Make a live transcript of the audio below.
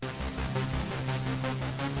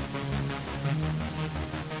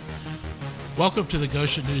Welcome to the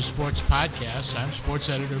Goshen News Sports Podcast. I'm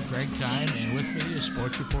sports editor Greg Kine, and with me is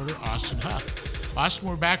sports reporter Austin Huff. Austin,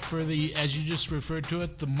 we're back for the, as you just referred to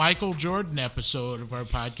it, the Michael Jordan episode of our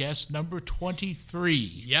podcast, number 23.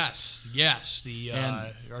 Yes,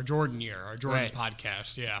 our Jordan year, our Jordan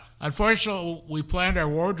podcast, yeah. Unfortunately, we planned our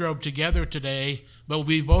wardrobe together today, but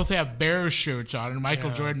we both have Bears shirts on, and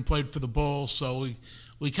Michael Jordan played for the Bulls, so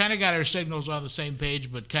we kind of got our signals on the same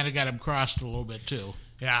page, but kind of got them crossed a little bit too.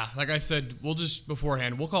 Yeah, like I said, we'll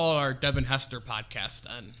call it our Devin Hester podcast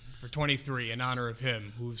then for 23 in honor of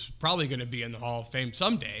him, who's probably going to be in the Hall of Fame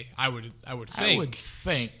someday. I would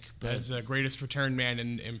think, but as the greatest return man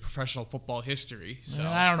in professional football history. So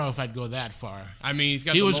I don't know if I'd go that far. I mean, he's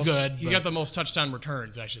got the most touchdown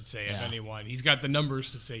returns, I should say, of anyone. He's got the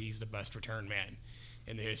numbers to say he's the best return man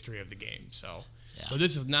in the history of the game. So. Yeah.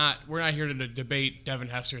 But we're not here to debate Devin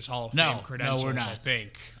Hester's Hall of Fame credentials, we're not. I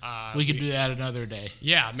think. We could do that another day.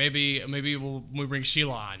 Yeah, maybe when we bring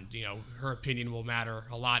Sheila on, her opinion will matter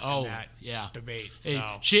a lot in that debate. So.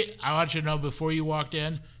 I want you to know, before you walked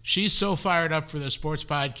in, she's so fired up for the sports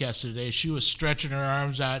podcast today. She was stretching her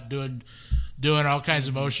arms out, doing all kinds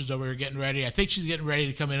of motions that we were getting ready. I think she's getting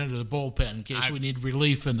ready to come into the bullpen in case we need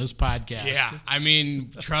relief in this podcast. Yeah, I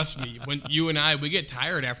mean, trust me, when you and we get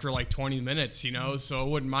tired after like 20 minutes, so I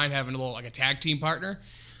wouldn't mind having a tag team partner.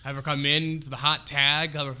 Have her come in to the hot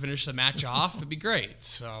tag, have her finish the match off. It'd be great.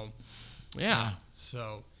 So, yeah.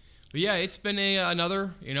 But yeah, it's been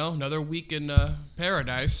another week in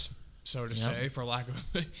paradise, so to say, for lack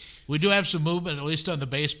of. We do have some movement, at least on the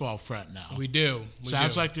baseball front now. We do.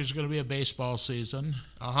 Sounds like there's going to be a baseball season.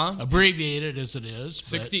 Abbreviated as it is.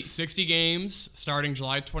 60 games starting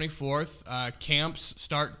July 24th. Camps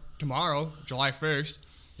start tomorrow, July 1st.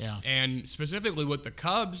 Yeah. And specifically with the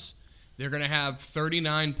Cubs, they're going to have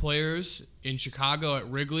 39 players in Chicago at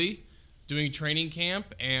Wrigley doing training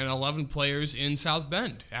camp and 11 players in South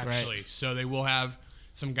Bend, actually. Right. So they will have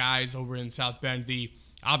some guys over in South Bend.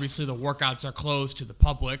 Obviously, the workouts are closed to the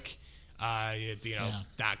public. Not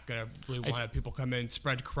going to really want to have people come in and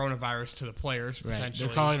spread coronavirus to the players, potentially.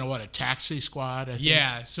 They're calling it, a taxi squad, I think?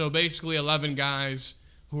 Yeah, so basically 11 guys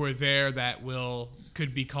who are there that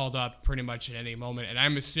could be called up pretty much at any moment. And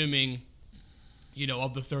I'm assuming,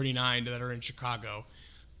 of the 39 that are in Chicago,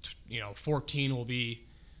 14 will be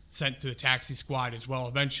sent to the taxi squad as well,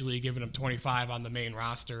 eventually giving them 25 on the main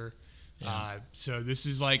roster. Yeah. So this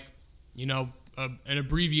is an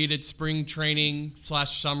abbreviated spring training /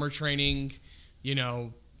 summer training,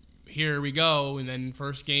 here we go. And then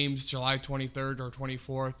first game's July 23rd or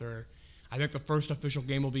 24th, or I think the first official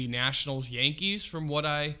game will be Nationals-Yankees from what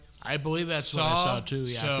I believe that's what I saw too,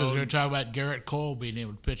 yeah. Because they're talking about Garrett Cole being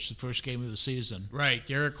able to pitch the first game of the season. Right,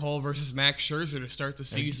 Garrett Cole versus Max Scherzer to start the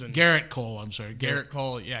season. Garrett Cole, I'm sorry. Garrett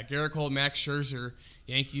Cole, Max Scherzer,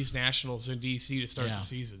 Yankees-Nationals in D.C. to start the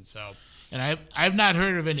season, so... And I've not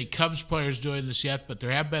heard of any Cubs players doing this yet, but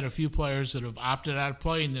there have been a few players that have opted out of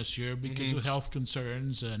playing this year because of health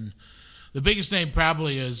concerns. And the biggest name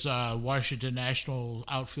probably is Washington National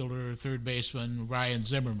outfielder, third baseman Ryan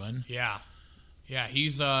Zimmerman. Yeah,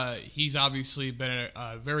 he's obviously been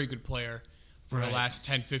a very good player for the last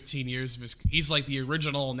 10, 15 years. He's like the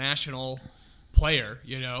original national player,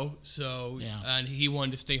 So and he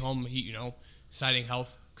wanted to stay home. Citing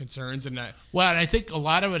health concerns and that. Well, and I think a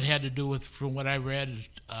lot of it had to do with, from what I read,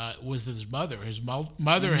 was his mother. His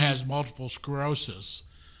mother has multiple sclerosis,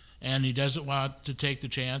 and he doesn't want to take the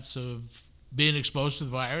chance of being exposed to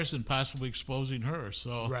the virus and possibly exposing her.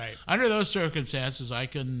 So, under those circumstances, I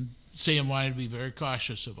can see him wanting to be very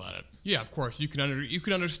cautious about it. Yeah, of course. You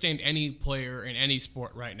can understand any player in any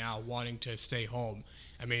sport right now wanting to stay home.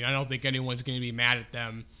 I mean, I don't think anyone's going to be mad at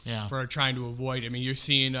them for trying to avoid. I mean, you're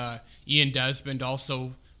seeing Ian Desmond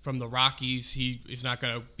also from the Rockies. He is not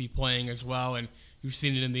going to be playing as well, and you've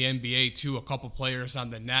seen it in the NBA too. A couple players on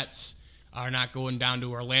the Nets are not going down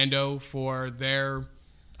to Orlando for their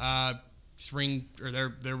spring or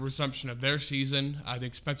their resumption of their season. I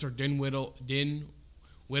think Spencer Dinwiddie,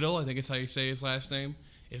 I think is how you say his last name,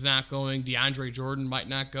 is not going. DeAndre Jordan might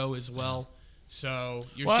not go as well. So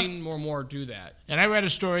you're seeing more and more do that. And I read a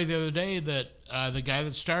story the other day that the guy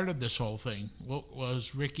that started this whole thing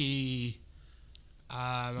was Ricky.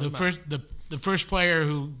 The first player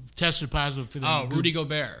who tested positive for the Rudy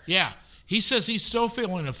Gobert. Yeah, he says he's still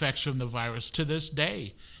feeling effects from the virus to this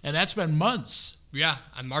day, and that's been months. Yeah,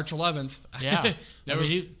 on March 11th. Yeah,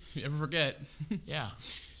 never forget. Yeah,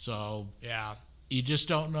 so yeah. You just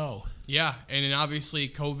don't know. Yeah, and then obviously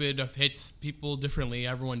COVID hits people differently,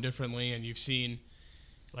 everyone differently, and you've seen,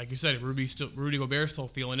 like you said, Rudy Gobert's still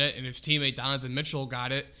feeling it, and his teammate Donovan Mitchell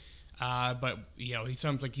got it, but he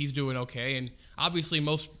sounds like he's doing okay, and obviously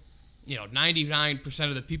most 99%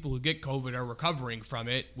 of the people who get COVID are recovering from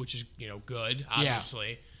it, which is, good, obviously.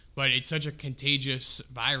 Yeah. But it's such a contagious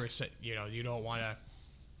virus that, you don't want to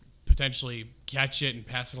potentially catch it and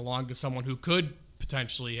pass it along to someone who could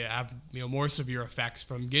potentially have, more severe effects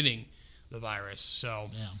from getting the virus. So,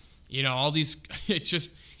 all these,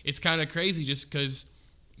 it's kind of crazy just because,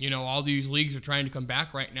 all these leagues are trying to come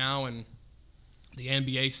back right now, and the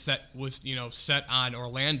NBA set on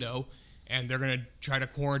Orlando, and they're going to try to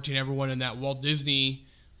quarantine everyone in that Walt Disney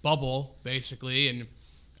bubble, basically. And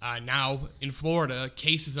now in Florida,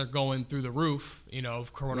 cases are going through the roof,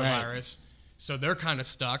 of coronavirus. Right. So they're kind of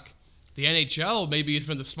stuck. The NHL maybe has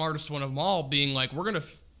been the smartest one of them all, being like, we're going to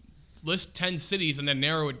list 10 cities and then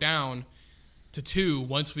narrow it down to 2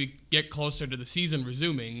 once we get closer to the season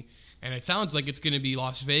resuming. And it sounds like it's going to be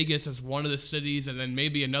Las Vegas as one of the cities, and then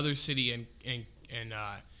maybe another city in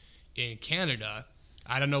Canada.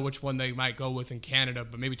 I don't know which one they might go with in Canada,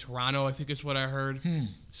 but maybe Toronto, I think is what I heard.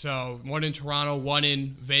 So one in Toronto, one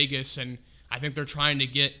in Vegas, and I think they're trying to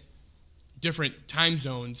get different time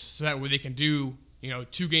zones so that way they can do,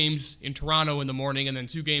 2 games in Toronto in the morning and then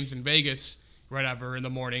 2 games in Vegas, whatever, in the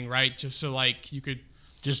morning, right? Just so you could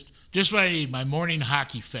just what I need, my morning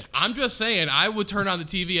hockey fix. I'm just saying, I would turn on the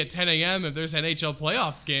TV at 10 a.m. if there's NHL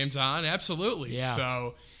playoff games on, absolutely. Yeah.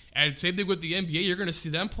 So. And same thing with the NBA. You're going to see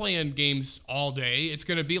them playing games all day. It's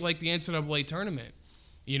going to be like the NCAA tournament,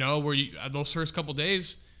 where those first couple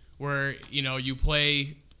days where, you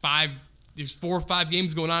play there's 4 or 5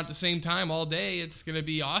 games going on at the same time all day. It's going to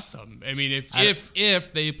be awesome. I mean,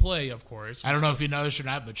 if they play, of course. I don't know if you know this or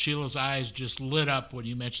not, but Sheila's eyes just lit up when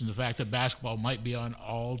you mentioned the fact that basketball might be on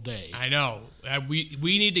all day. I know. We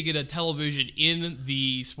need to get a television in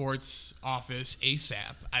the sports office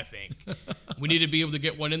ASAP, I think. We need to be able to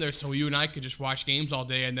get one in there so you and I could just watch games all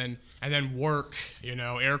day and then work,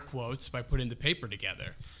 air quotes, by putting the paper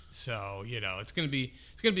together. So, it's going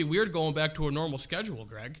to be weird going back to a normal schedule,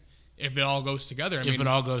 Greg. If it all goes together. If it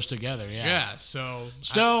all goes together, yeah. Yeah, so...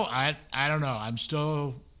 Still, I don't know. I don't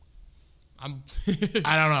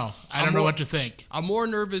know. I don't know what to think. I'm more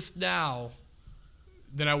nervous now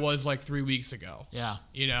than I was 3 weeks ago. Yeah.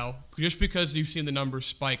 Just because you've seen the numbers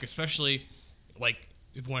spike, especially, if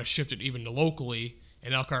you want to shift it even to locally,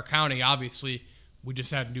 in Elkhart County, obviously, we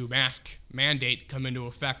just had a new mask mandate come into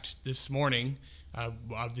effect this morning, of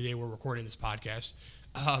the day we're recording this podcast.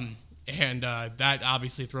 And that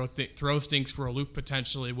obviously throws things for a loop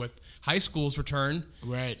potentially with high school's return.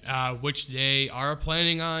 Right. Which they are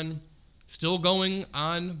planning on still going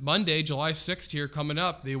on Monday, July 6th here coming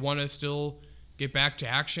up. They want to still get back to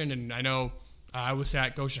action. And I know I was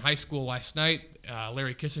at Goshen High School last night.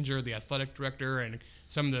 Larry Kissinger, the athletic director, and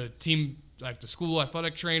some of the team, the school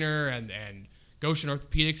athletic trainer and Goshen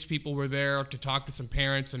Orthopedics people were there to talk to some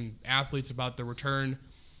parents and athletes about the return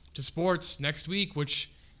to sports next week, which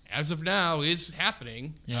as of now is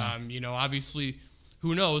happening. Yeah. Obviously,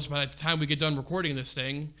 who knows? By the time we get done recording this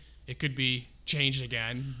thing, it could be changed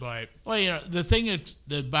again. But the thing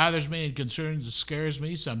that bothers me and concerns and scares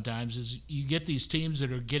me sometimes is you get these teams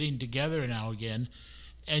that are getting together now again,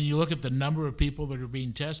 and you look at the number of people that are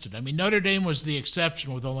being tested. I mean, Notre Dame was the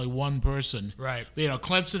exception with only one person. Right.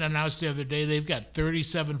 Clemson announced the other day they've got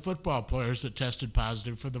 37 football players that tested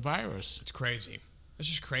positive for the virus. It's crazy. It's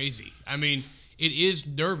just crazy. I mean, it is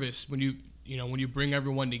nervous when you bring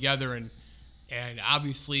everyone together and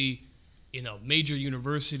obviously, major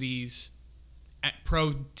universities,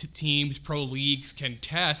 pro teams, pro leagues can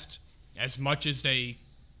test as much as they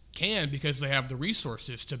can because they have the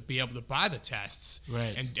resources to be able to buy the tests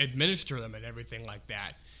and administer them and everything like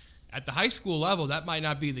that. At the high school level, that might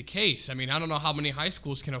not be the case. I mean, I don't know how many high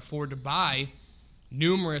schools can afford to buy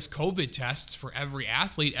numerous COVID tests for every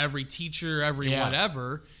athlete, every teacher, every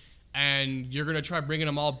whatever. And you're going to try bringing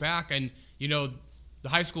them all back. And, the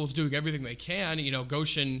high school is doing everything they can.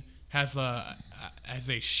 Goshen has a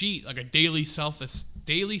sheet, like a daily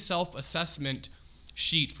self-assessment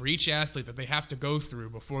sheet for each athlete that they have to go through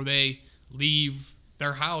before they leave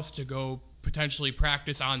their house to go potentially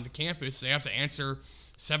practice on the campus. They have to answer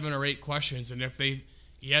 7 or 8 questions. And if they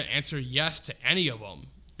answer yes to any of them,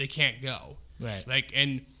 they can't go. Right.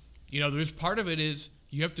 There's part of it is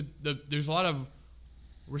you have to, there's a lot of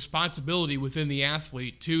responsibility within the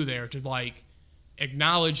athlete too there to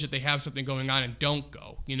acknowledge that they have something going on and don't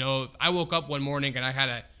go. If I woke up one morning and I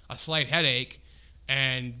had a slight headache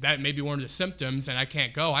and that may be one of the symptoms and I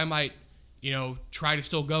can't go, I might try to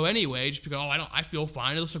still go anyway just because I feel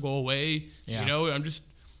fine, this will go away. I'm just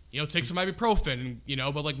take some ibuprofen and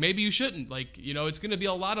but maybe you shouldn't. It's going to be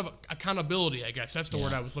a lot of accountability, I guess. That's the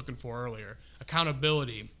word I was looking for earlier.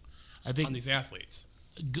 Accountability, I think, on these athletes.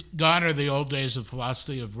 gone are the old days of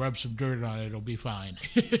philosophy of rub some dirt on it, it'll be fine.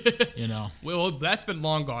 Well, that's been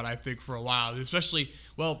long gone, I think, for a while. Especially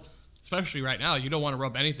right now, you don't want to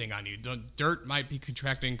rub anything on you. Dirt might be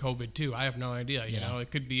contracting COVID too. I have no idea. You know,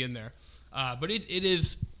 it could be in there. But it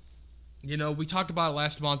is. We talked about it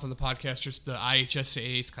last month on the podcast. Just the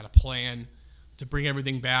IHSAA's kind of plan to bring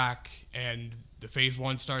everything back, and the phase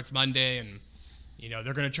 1 starts Monday, and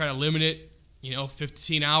they're going to try to limit it.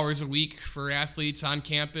 15 hours a week for athletes on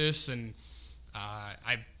campus, and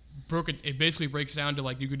I broke it. It basically breaks down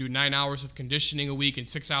to you could do 9 hours of conditioning a week and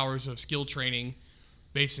 6 hours of skill training,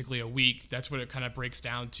 basically a week. That's what it kind of breaks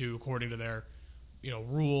down to according to their,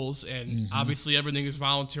 rules. And obviously everything is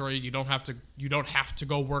voluntary. You don't have to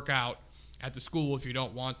go work out at the school if you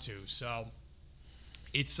don't want to. So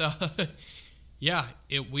it's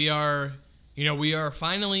we are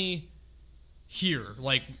finally here.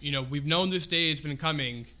 We've known this day has been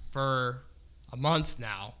coming for a month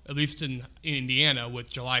now, at least in Indiana,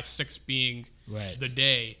 with July 6th being the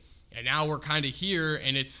day. And now we're kind of here,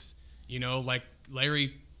 and it's, like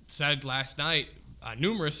Larry said last night on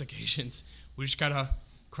numerous occasions, we just got to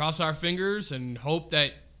cross our fingers and hope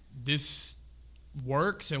that this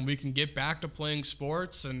works and we can get back to playing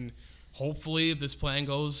sports. And hopefully if this plan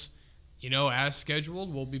goes, as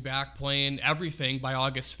scheduled, we'll be back playing everything by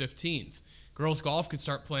August 15th. Girls golf could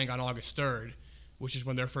start playing on August 3rd, which is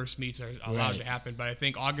when their first meets are allowed to happen. But I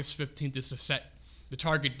think August 15th is the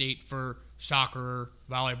target date for soccer,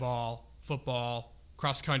 volleyball, football,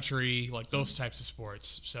 cross country, those types of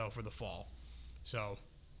sports. So for the fall. So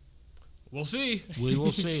we'll see. We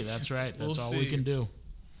will see. That's right. That's all we can do.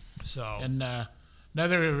 So and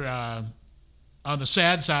another on the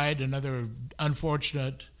sad side, another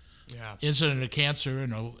unfortunate incident of cancer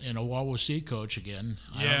in a Wawasee coach again.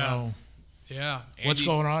 I don't know. Yeah. What's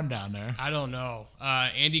going on down there? I don't know.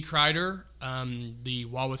 Andy Kreider, the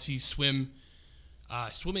Wawasee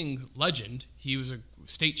swimming legend, he was a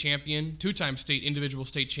state champion, 2-time individual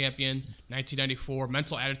state champion, 1994,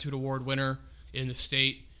 Mental Attitude Award winner in the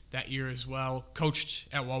state that year as well, coached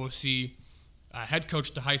at Wawasee, head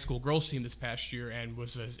coached the high school girls team this past year, and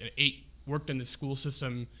was worked in the school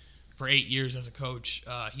system for 8 years as a coach.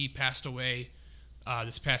 He passed away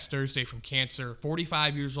this past Thursday from cancer,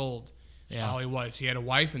 45 years old. Yeah. He was. He had a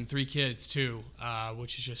wife and 3 kids too,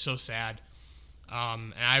 which is just so sad.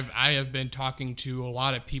 And I have been talking to a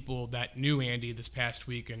lot of people that knew Andy this past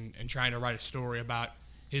week and trying to write a story about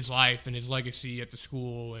his life and his legacy at the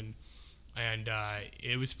school, and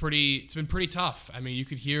it's been pretty tough. I mean, you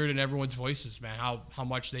could hear it in everyone's voices, man, how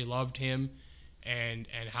much they loved him and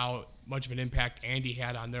how much of an impact Andy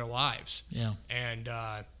had on their lives. Yeah. And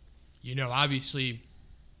obviously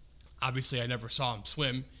I never saw him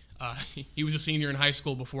swim. He was a senior in high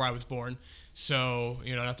school before I was born, so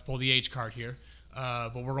not to pull the age card here,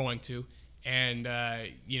 but we're going to. And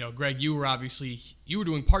Greg, you were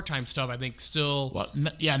doing part-time stuff, I think, still. Well,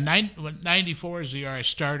 94 is the year I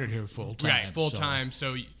started here full time. Right, full time.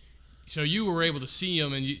 So you were able to see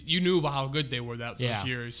them, and you knew about how good they were those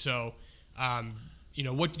years. So,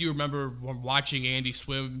 what do you remember when watching Andy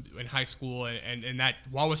swim in high school, and that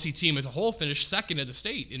Wawasee team as a whole finished second at the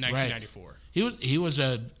state in 1994? Right. He was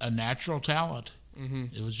a natural talent. Mm-hmm.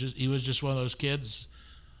 He was just one of those kids.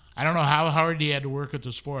 I don't know how hard he had to work at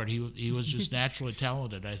the sport. He was just naturally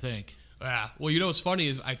talented, I think. Yeah. Well, what's funny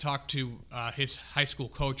is I talked to his high school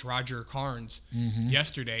coach, Roger Carnes,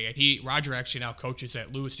 yesterday, and Roger actually now coaches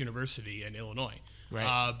at Lewis University in Illinois.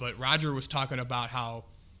 Right. But Roger was talking about how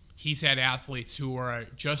he's had athletes who are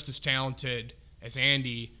just as talented as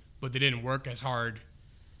Andy, but they didn't work as hard.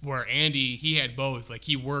 Where Andy, he had both.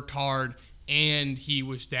 He worked hard and he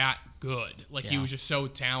was that good. He was just so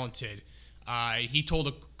talented. He told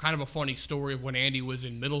a kind of a funny story of when Andy was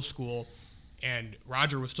in middle school and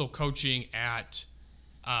Roger was still coaching at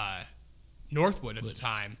Northwood at the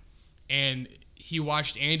time. And he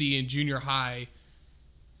watched Andy in junior high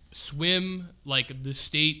swim the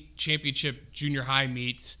state championship junior high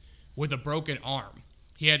meets with a broken arm.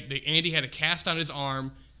 Andy had a cast on his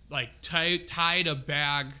arm, tied a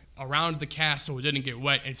bag around the cast so it didn't get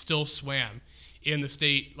wet, and still swam in the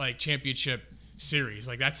state championship series.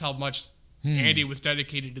 That's how much Andy was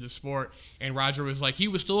dedicated to the sport, and Roger was he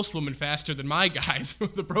was still swimming faster than my guys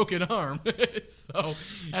with a broken arm. So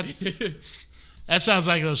that sounds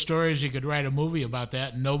like those stories you could write a movie about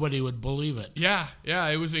that and nobody would believe it. Yeah,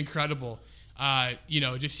 it was incredible.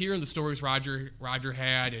 Just hearing the stories Roger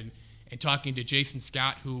had and talking to Jason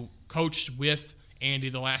Scott, who coached with Andy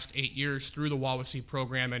the last 8 years through the Wawasee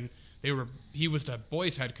program, and he was the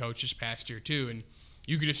boys' head coach this past year too, and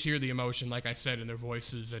you could just hear the emotion, like I said, in their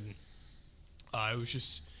voices, and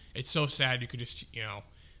it's so sad. You could just,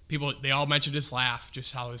 people, they all mentioned his laugh,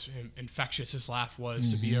 just how infectious his laugh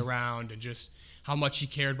was to be around, and just how much he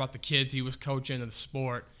cared about the kids he was coaching and the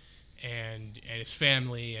sport and his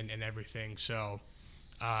family and everything. So,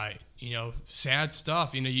 sad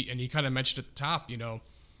stuff, and you kind of mentioned at the top,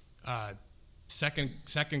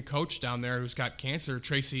 second coach down there who's got cancer,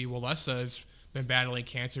 Tracy Walesa, has been battling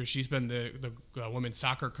cancer. She's been the women's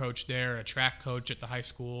soccer coach there, a track coach at the high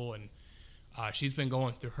school, and she's been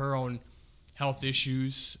going through her own health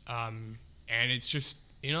issues, and it's just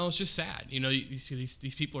sad. You see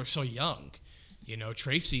these people are so young.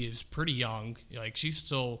 Tracy is pretty young. Like, she's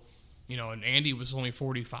still, and Andy was only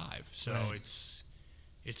 45. So right. It's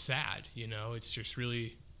sad. It's just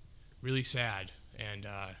really, really sad. And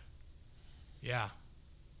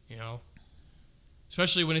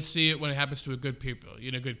especially when it happens to good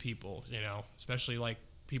people, especially like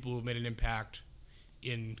people who've made an impact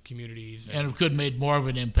in communities, and it could have made more of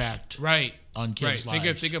an impact, right, on kids'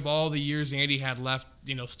 lives. Think of all the years Andy had left,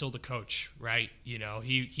 still to coach, right?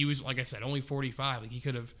 He was, like I said, only 45. Like, he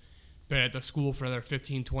could have been at the school for another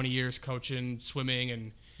 15, 20 years coaching swimming,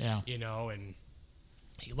 and and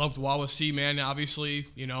he loved Wawasee, man. Obviously,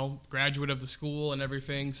 graduate of the school and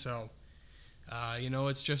everything. So,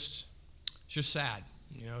 it's just sad.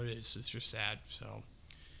 It's just sad. So,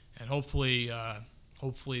 and hopefully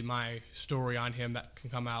my story on him that can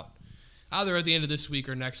come out either at the end of this week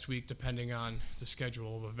or next week, depending on the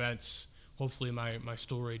schedule of events. Hopefully my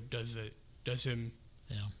story does him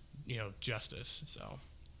justice. So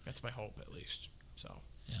that's my hope, at least. So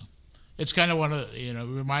yeah, it's kind of one of it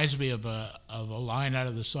reminds me of a line out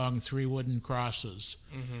of the song Three Wooden Crosses,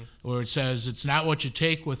 where it says, "It's not what you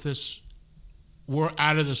take with this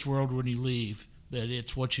out of this world when you leave, but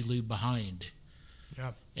it's what you leave behind."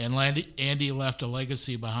 Yeah. And Andy left a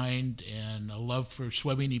legacy behind, and a love for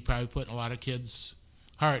swimming he probably put in a lot of kids'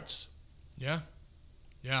 hearts. Yeah.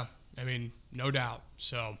 I mean, no doubt.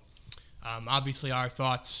 So, obviously our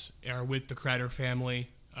thoughts are with the Kretter family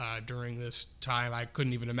during this time. I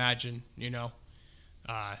couldn't even imagine,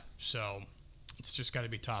 so it's just got to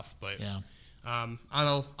be tough. But on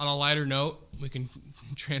a lighter note, we can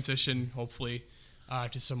transition, hopefully,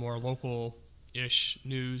 to some more local-ish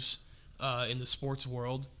news. In the sports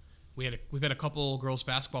world, we've had a couple girls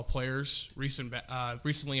basketball players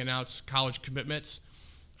recently announced college commitments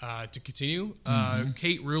to continue.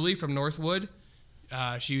 Kate Ruley from Northwood,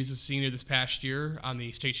 she was a senior this past year on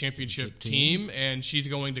the state championship team, and she's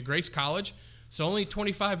going to Grace College, so only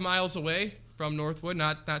 25 miles away from Northwood,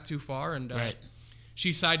 not too far. And right.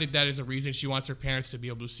 She cited that as a reason. She wants her parents to be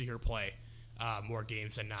able to see her play more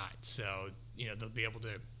games than not, so they'll be able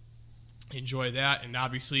to enjoy that. And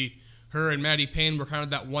obviously, her and Maddie Payne were kind of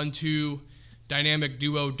that 1-2 dynamic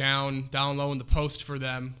duo down low in the post for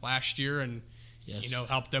them last year, and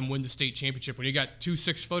helped them win the state championship. When you got 2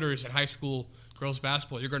 6-footers in high school girls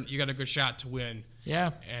basketball, you got a good shot to win.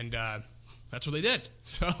 Yeah, and that's what they did.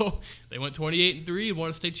 So they went 28-3 and won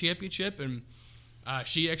a state championship, and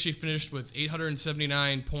she actually finished with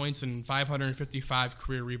 879 points and 555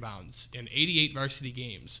 career rebounds in 88 varsity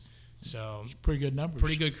games. So pretty good numbers.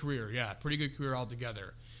 Pretty good career, yeah. Pretty good career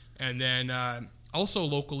altogether. And then also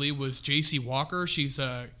locally was J.C. Walker. She's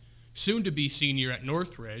a soon-to-be senior at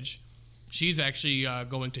Northridge. She's actually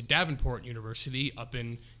going to Davenport University up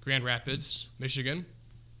in Grand Rapids, Michigan.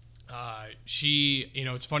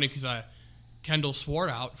 It's funny because Kendall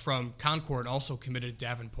Swartout from Concord also committed to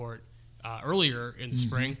Davenport earlier in the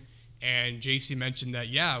spring. And J.C. mentioned that,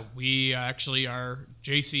 we actually are,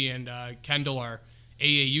 J.C. and Kendall are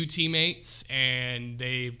AAU teammates, and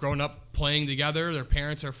they've grown up playing together. Their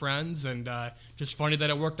parents are friends, and just funny that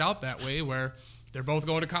it worked out that way, where they're both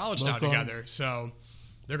going to college now together. So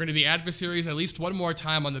they're going to be adversaries at least one more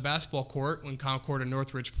time on the basketball court when Concord and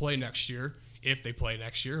Northridge play next year. If they play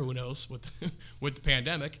next year, who knows with the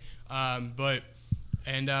pandemic. But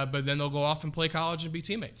then they'll go off and play college and be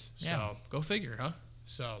teammates. Yeah. So go figure, huh?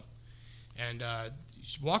 So, and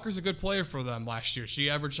Walker's a good player for them last year. She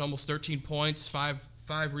averaged almost 13 points, five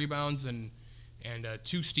rebounds, and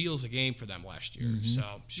 2 steals a game for them last year. So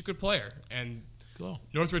she's a good player. And cool.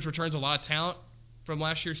 Northridge returns a lot of talent from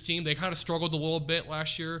last year's team. They kind of struggled a little bit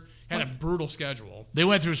last year. Had a brutal schedule. They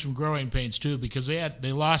went through some growing pains too, because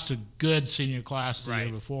they lost a good senior class the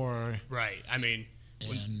year before. Right. I mean,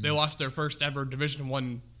 they lost their first ever Division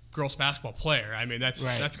I girls basketball player. I mean, that's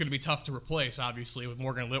going to be tough to replace, obviously, with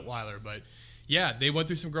Morgan Litweiler. But yeah, they went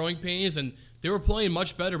through some growing pains, and they were playing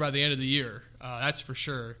much better by the end of the year. That's for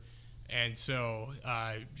sure. And so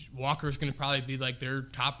Walker is going to probably be like their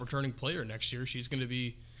top returning player next year. She's going to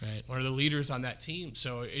be one of the leaders on that team.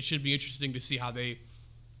 So it should be interesting to see how they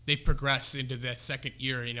they progress into that second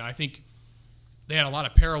year. I think they had a lot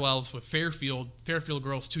of parallels with Fairfield. Fairfield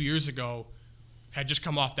girls 2 years ago had just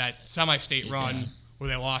come off that semi-state run where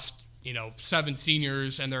they lost, 7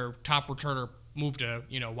 seniors and their top returner moved to,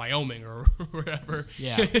 Wyoming or whatever.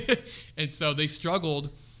 Yeah. And so they struggled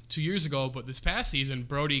 2 years ago, but this past season,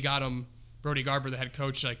 Brody Garber, the head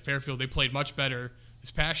coach, like Fairfield, they played much better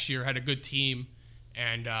this past year, had a good team,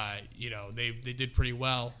 and, they did pretty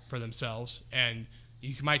well for themselves. And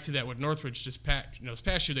you might see that with Northridge this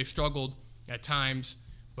past year. They struggled at times,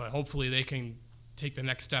 but hopefully they can take the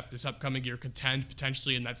next step this upcoming year, contend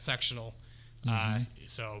potentially in that sectional.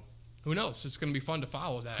 So who knows? It's going to be fun to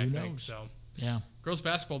follow that, I think. So yeah, girls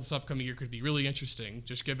basketball this upcoming year could be really interesting,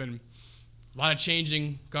 just given a lot of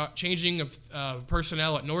changing of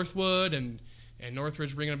personnel at Northwood and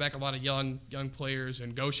Northridge bringing back a lot of young players,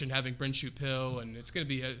 and Goshen having Bryn Pill, and I think it's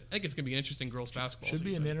going to be an interesting girls basketball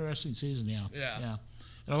season. Should be an interesting season, yeah. Yeah.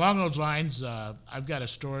 And along those lines, I've got a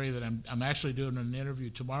story that I'm actually doing an interview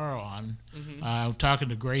tomorrow on. I'm talking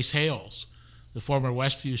to Grace Hales, the former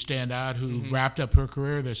Westview standout who wrapped up her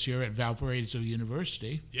career this year at Valparaiso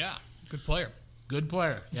University. Yeah, good player. Good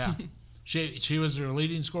player, yeah. She was their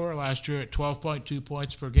leading scorer last year at 12.2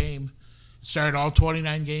 points per game. Started all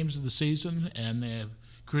 29 games of the season, and the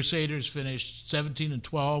Crusaders finished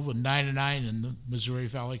 17-12 and 9-9 in the Missouri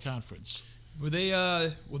Valley Conference.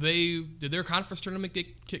 Did their conference tournament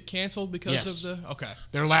get canceled because of the? Okay.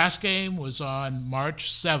 Their last game was on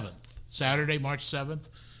March 7th, Saturday, March 7th.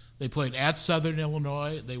 They played at Southern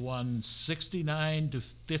Illinois. They won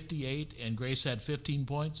 69-58, and Grace had 15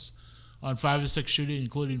 points on 5 of 6 shooting,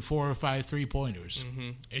 including 4 or 5 3-pointers.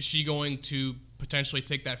 Is she going to potentially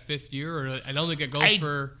take that 5th year, or I don't think it goes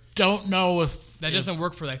for? Don't know if that doesn't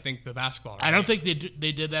work for, I think, the basketball. Right? I don't think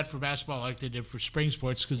they did that for basketball like they did for spring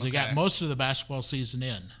sports, because they got most of the basketball season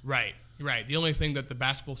in. Right. The only thing that the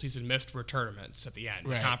basketball season missed were tournaments at the end,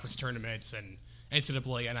 the conference tournaments and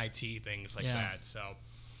NCAA, NIT, things like that. So,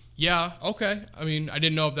 yeah, okay. I mean, I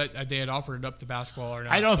didn't know if they had offered it up to basketball or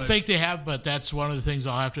not. I don't think they have, but that's one of the things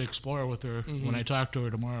I'll have to explore with her when I talk to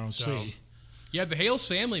her tomorrow and see. Yeah, the Hales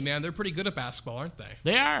family, man, they're pretty good at basketball, aren't they?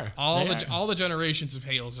 They are. All the generations of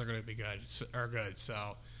Hales are going to be good. So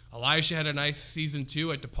Elisha had a nice season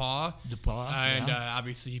too at DePauw. And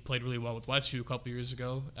obviously he played really well with Westview a couple years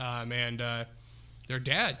ago. And their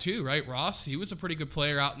dad too, right? Ross, he was a pretty good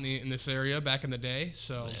player out in this area back in the day.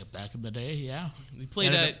 So back in the day, yeah. He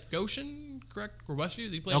played at Goshen, correct? Or Westview?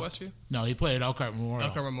 Did he play at Westview? No, he played at Elkhart Memorial.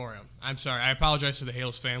 Elkhart Memorial. I'm sorry. I apologize to the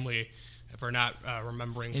Hales family for not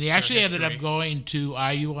remembering. And he actually ended up going to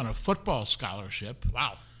IU on a football scholarship.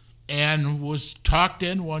 Wow. And was talked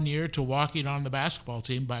in one year to walking on the basketball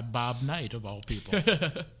team by Bob Knight, of all people.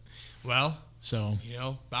 Well, so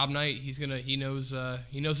Bob Knight, he knows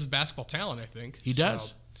his basketball talent. I think he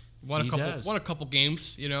does. Won a couple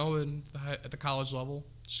games, at the college level.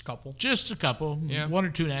 Just a couple. Yeah. 1 or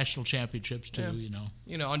 2 national championships too.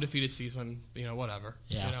 Undefeated season. Whatever.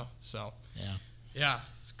 Yeah. So. Yeah. Yeah,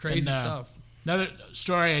 it's crazy stuff. Another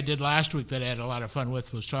story I did last week that I had a lot of fun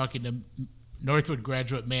with was talking to Northwood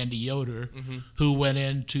graduate Mandy Yoder, who went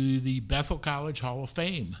into the Bethel College Hall of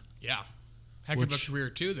Fame. Yeah. Heck of a career,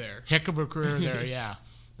 too, there. Heck of a career there, yeah.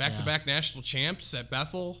 Back-to-back national champs at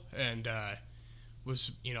Bethel, and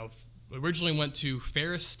originally went to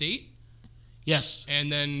Ferris State. Yes.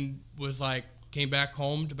 And then came back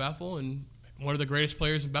home to Bethel, and one of the greatest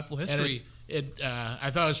players in Bethel history. I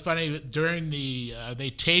thought it was funny during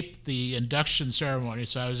they taped the induction ceremony,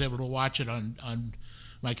 so I was able to watch it on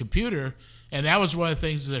my computer, and that was one of the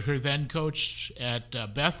things that her then coach at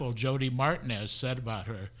Bethel, Jody Martinez, said about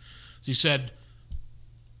her. He said,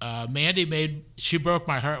 Mandy she broke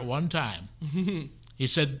my heart one time. He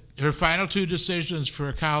said her final 2 decisions for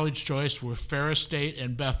a college choice were Ferris State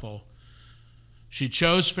and Bethel. She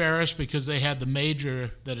chose Ferris because they had the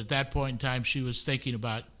major that at that point in time she was thinking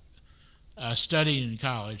about studying in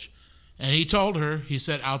college. And he told her, he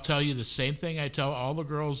said, I'll tell you the same thing I tell all the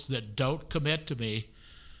girls that don't commit to me.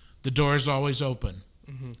 The door's always open.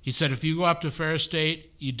 He said, if you go up to Ferris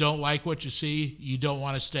State, you don't like what you see, you don't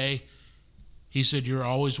want to stay, he said, you're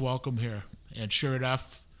always welcome here. And sure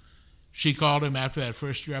enough, she called him after that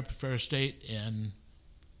first year up at Ferris State, and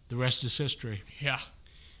the rest is history. Yeah.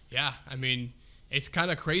 I mean, it's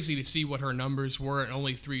kind of crazy to see what her numbers were in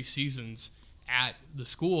only 3 seasons at the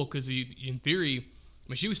school, because in theory,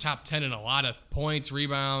 she was top 10 in a lot of points,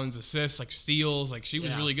 rebounds, assists, steals. She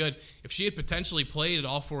was really good. If she had potentially played it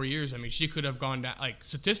all 4 years, she could have gone down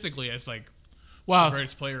statistically as the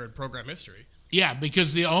greatest player in program history. Yeah,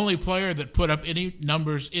 because the only player that put up any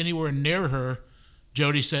numbers anywhere near her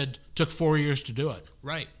Jody said took 4 years to do it.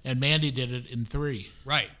 Right. And Mandy did it in 3.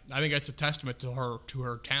 Right. I think that's a testament to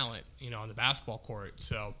her talent, on the basketball court.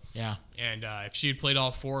 So yeah. And if she had played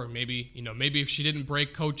all 4, maybe if she didn't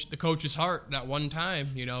break the coach's heart that one time,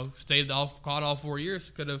 caught all 4 years,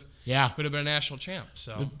 could have been a national champ.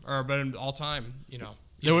 So or been all time,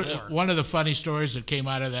 There were, one of the funny stories that came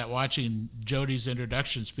out of that, watching Jody's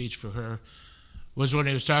introduction speech for her, was when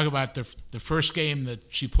he was talking about the first game that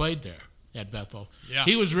she played there at Bethel. Yeah.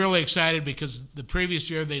 He was really excited because the previous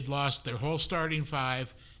year they'd lost their whole starting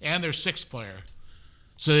 5 and their 6th player.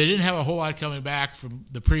 So they didn't have a whole lot coming back from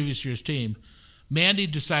the previous year's team. Mandy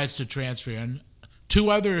decides to transfer in. 2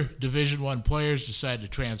 other Division I players decide to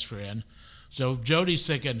transfer in. So Jody's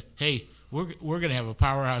thinking, hey, we're going to have a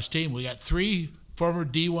powerhouse team. We got 3 former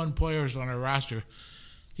D1 players on our roster.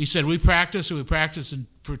 He said, we practice, and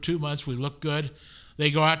for 2 months. We look good.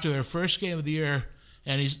 They go out to their first game of the year,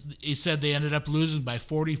 and he said they ended up losing by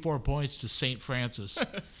 44 points to St. Francis.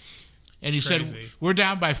 And he said, we're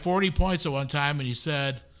down by 40 points at one time, and he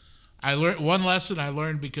said, I learned one lesson I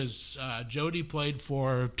learned because Jody played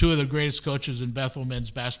for 2 of the greatest coaches in Bethel men's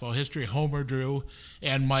basketball history, Homer Drew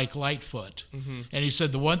and Mike Lightfoot. Mm-hmm. And he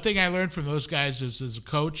said, the one thing I learned from those guys is, as a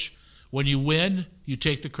coach, when you win, you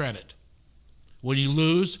take the credit. When you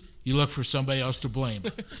lose, you look for somebody else to blame.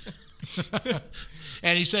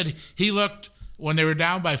 And he said he looked, when they were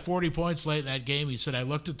down by 40 points late in that game, he said, I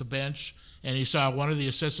looked at the bench, and he saw one of the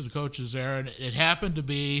assistant coaches there, and it happened to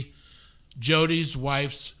be Jody's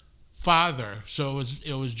wife's father. So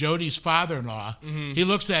it was Jody's father-in-law. Mm-hmm. He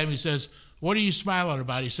looks at him, he says, what are you smiling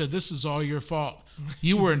about? He said, this is all your fault.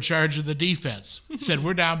 You were in charge of the defense. He said,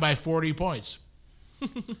 we're down by 40 points.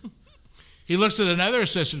 He looks at another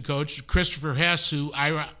assistant coach, Christopher Hess, who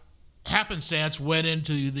happenstance went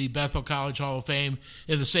into the Bethel College Hall of Fame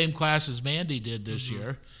in the same class as Mandy did this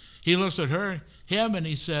year. He looks at him, and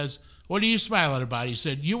he says, what are you smiling about? He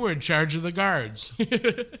said, you were in charge of the guards.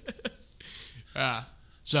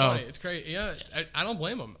 So it's crazy. Yeah, I don't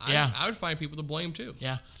blame him. I would find people to blame too.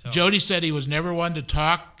 Yeah. So. Jody said he was never one to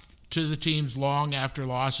talk to the teams long after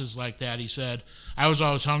losses like that. He said, I was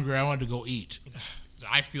always hungry. I wanted to go eat.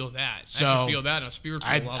 I feel that. So I feel that on a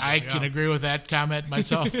spiritual level. I can agree with that comment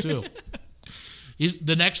myself too.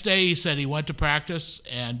 The next day he said he went to practice,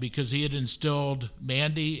 and because he had instilled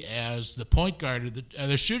Mandy as the point guard of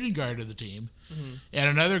the shooting guard of the team, mm-hmm.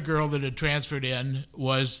 and another girl that had transferred in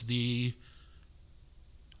was the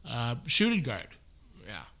shooting guard.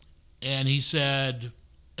 Yeah. And he said,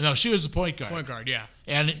 no, she was the point guard. Point guard, yeah.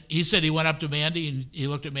 And he said he went up to Mandy, and he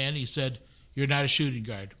looked at Mandy. He said, you're not a shooting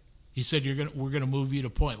guard. He said, we're going to move you to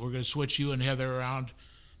point. We're going to switch you and Heather around.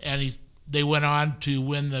 And they went on to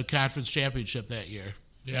win the conference championship that year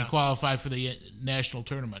and qualify for the national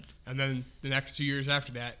tournament. And then the next 2 years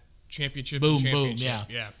after that, championship. Boom,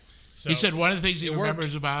 yeah. So he said one of the things he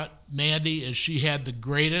remembers about Mandy is she had the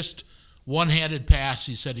greatest one-handed pass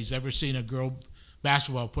he said he's ever seen a girl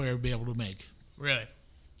basketball player be able to make. Really?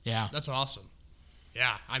 Yeah. That's awesome.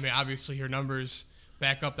 Yeah. I mean, obviously her numbers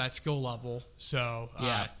back up that skill level. So,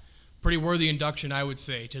 pretty worthy induction, I would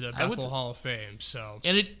say, to the Bethel Hall of Fame. So,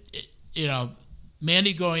 and it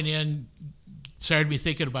Mandy going in started me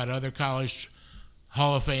thinking about other college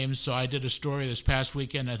Hall of Fames. So I did a story this past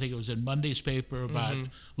weekend. I think it was in Monday's paper about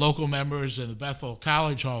local members in the Bethel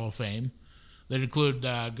College Hall of Fame that include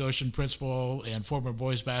Goshen principal and former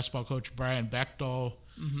boys basketball coach Brian Bechtel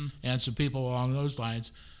and some people along those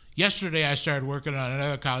lines. Yesterday, I started working on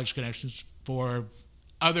another college connections for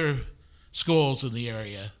other schools in the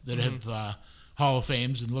area that have Hall of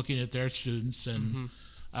Fames and looking at their students. And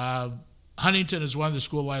Huntington is one of the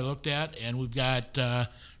schools I looked at, and we've got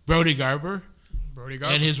Brody Garber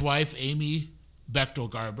and his wife, Amy Bechtel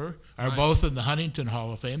Garber, are both in the Huntington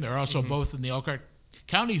Hall of Fame. They're also both in the Elkhart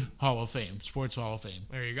County Hall of Fame, Sports Hall of Fame.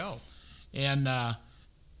 There you go. And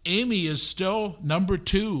Amy is still number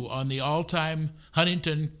 2 on the all-time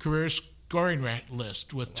Huntington career scoring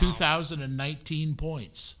list with 2,019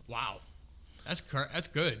 points. Wow. That's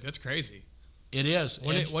good. That's crazy. It is.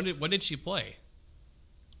 When did she play?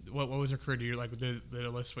 What was her career? Do you like the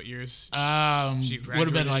list? What years? She would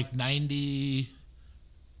have been like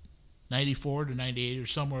 94 to 98 or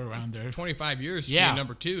somewhere around there. 25 years being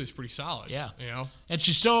number 2 is pretty solid. Yeah. You know? And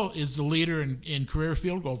she still is the leader in career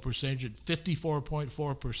field goal percentage at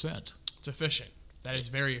 54.4%. It's efficient. That is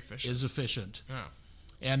very efficient. Is efficient.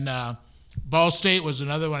 Yeah. And Ball State was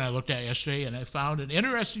another one I looked at yesterday, and I found an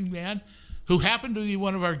interesting man who happened to be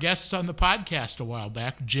one of our guests on the podcast a while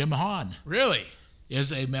back, Jim Hahn. Really?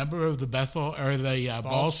 Is a member of the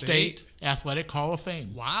Ball State Athletic Hall of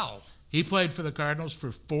Fame. Wow. He played for the Cardinals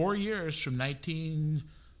for 4 years from 19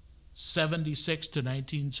 1976 to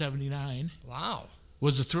 1979. Wow.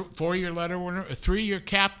 Was a 4-year letter winner, a 3-year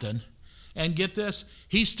captain. And get this,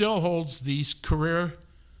 he still holds the career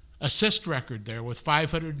assist record there with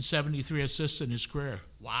 573 assists in his career.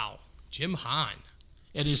 Wow. Jim Hahn.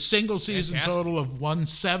 And his single season total of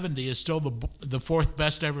 170 is still the 4th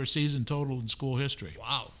best ever season total in school history.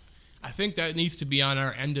 Wow. I think that needs to be on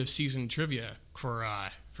our end of season trivia for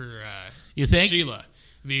you think? Sheila.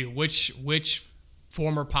 Which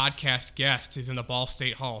former podcast guest is in the Ball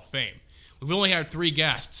State Hall of Fame? We've only had 3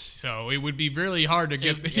 guests, so it would be really hard to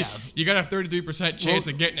get. You got a 33% chance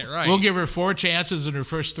of getting it right. We'll give her 4 chances, and her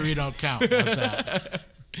first 3 don't count. How's that?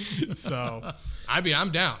 So, I'm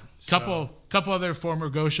down. Couple other former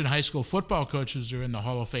Goshen High School football coaches are in the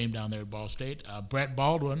Hall of Fame down there at Ball State. Brett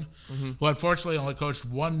Baldwin, who unfortunately only coached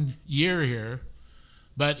 1 year here,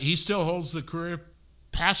 but he still holds the career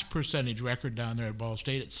pass percentage record down there at Ball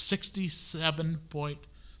State at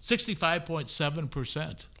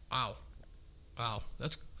 65.7%. Wow,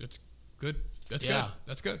 that's good. That's good.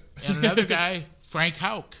 That's good. And another guy, Frank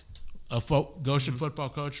Houck, a Goshen football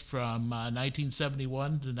coach from 1971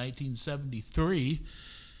 to 1973,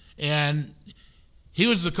 and he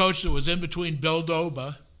was the coach that was in between Bill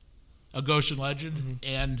Doba, a Goshen legend,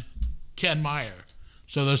 and Ken Meyer.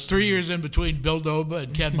 So those 3 years in between Bill Doba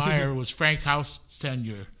and Ken Meyer was Frank Houck's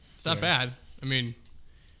tenure. It's not bad. I mean,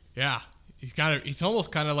 yeah. He's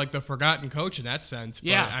almost kind of like the forgotten coach in that sense. But,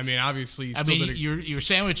 yeah. I mean, obviously, you're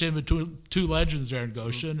sandwiched in between 2 legends there in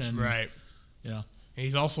Goshen, and right. And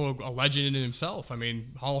he's also a legend in himself. I mean,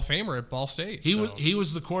 Hall of Famer at Ball State. He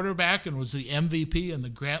was the quarterback and was the MVP in the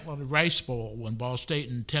Grantland Rice Bowl when Ball State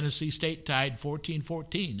and Tennessee State tied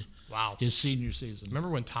 14-14. Wow. His senior season. Remember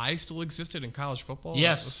when ties still existed in college football?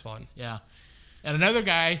 Yes. That was fun. Yeah. And another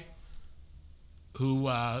guy who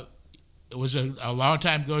was a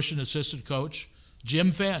long-time Goshen assistant coach,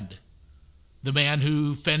 Jim Fend, the man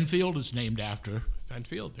who Fenn Field is named after. Fenn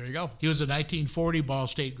Field, there you go. He was a 1940 Ball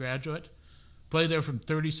State graduate, played there from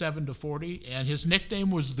 37 to 40, and his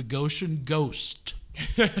nickname was the Goshen Ghost.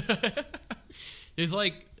 It's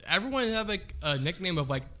like everyone have like a nickname of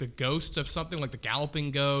like the ghost of something, like the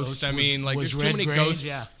Galloping Ghost. There's too many ghosts.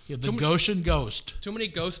 Yeah, the Goshen Ghost. Too many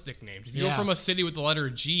ghost nicknames. If you're from a city with the letter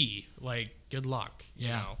G, good luck.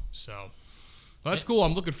 So. Well, that's cool.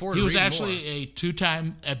 I'm looking forward to reading more. He was actually a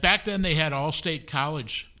 2-time. Back then, they had all-state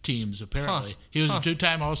college teams, apparently. He was a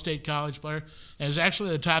 2-time all-state college player and was actually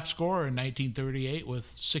the top scorer in 1938 with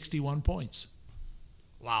 61 points.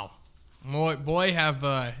 Wow. Boy, have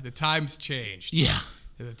the times changed. Yeah.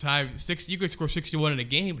 The time, you could score 61 in a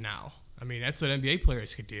game now. I mean, that's what NBA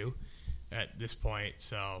players could do at this point.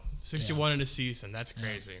 So, 61 in a season. That's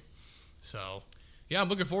crazy. So... yeah, I'm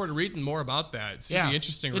looking forward to reading more about that. It's going to be an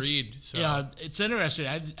interesting read. So. Yeah, it's interesting.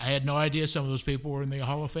 I had no idea some of those people were in the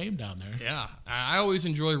Hall of Fame down there. Yeah, I always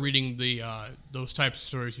enjoy reading those types of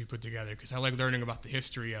stories you put together because I like learning about the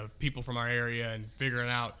history of people from our area and figuring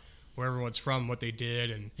out where everyone's from, what they did.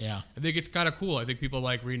 And I think it's kind of cool. I think people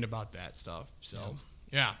like reading about that stuff. So,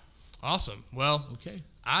 yeah. Awesome. Well, okay.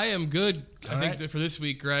 I am good. I think that for this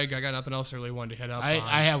week, Greg, I got nothing else I really wanted to hit up on.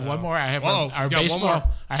 I have one more. I have our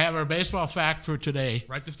baseball. I have our baseball fact for today.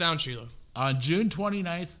 Write this down, Sheila. On June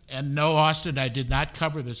 29th, and no, Austin, I did not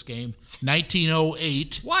cover this game,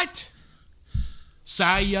 1908. What?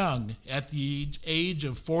 Cy Young, at the age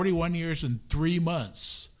of 41 years and 3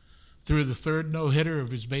 months, threw the 3rd no-hitter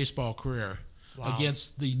of his baseball career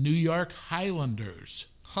against the New York Highlanders.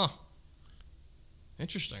 Huh.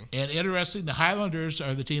 Interesting. And interesting, the Highlanders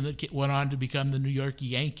are the team that went on to become the New York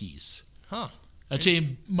Yankees. Huh. A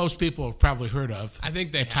team most people have probably heard of. I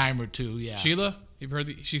think they time or two, yeah. Sheila,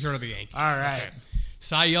 she's heard of the Yankees. All right. Okay.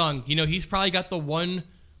 Cy Young, he's probably got one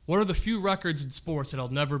of the few records in sports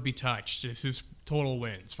that'll never be touched. It's his total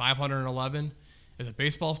wins, 511 as a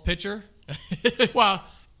baseball pitcher. Well,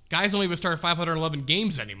 guys don't even start 511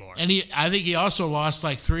 games anymore. And I think he also lost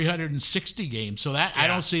like 360 games. So I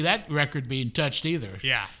don't see that record being touched either.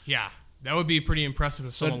 Yeah. That would be pretty impressive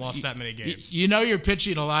if someone lost that many games. You're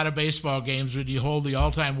pitching a lot of baseball games when you hold the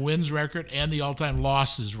all-time wins record and the all-time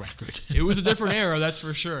losses record. It was a different era, that's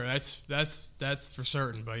for sure. That's for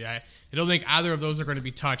certain. But I don't think either of those are going to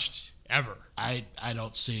be touched ever. I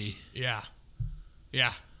don't see. Yeah.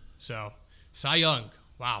 So, Cy Young,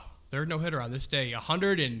 wow. 3rd no-hitter on this day,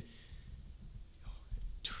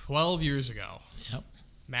 112 years ago. Yep.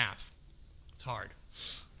 Math. It's hard.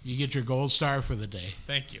 You get your gold star for the day.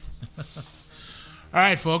 Thank you. All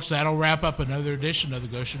right, folks, that'll wrap up another edition of the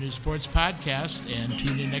Goshen News Sports Podcast, and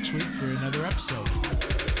tune in next week for another episode.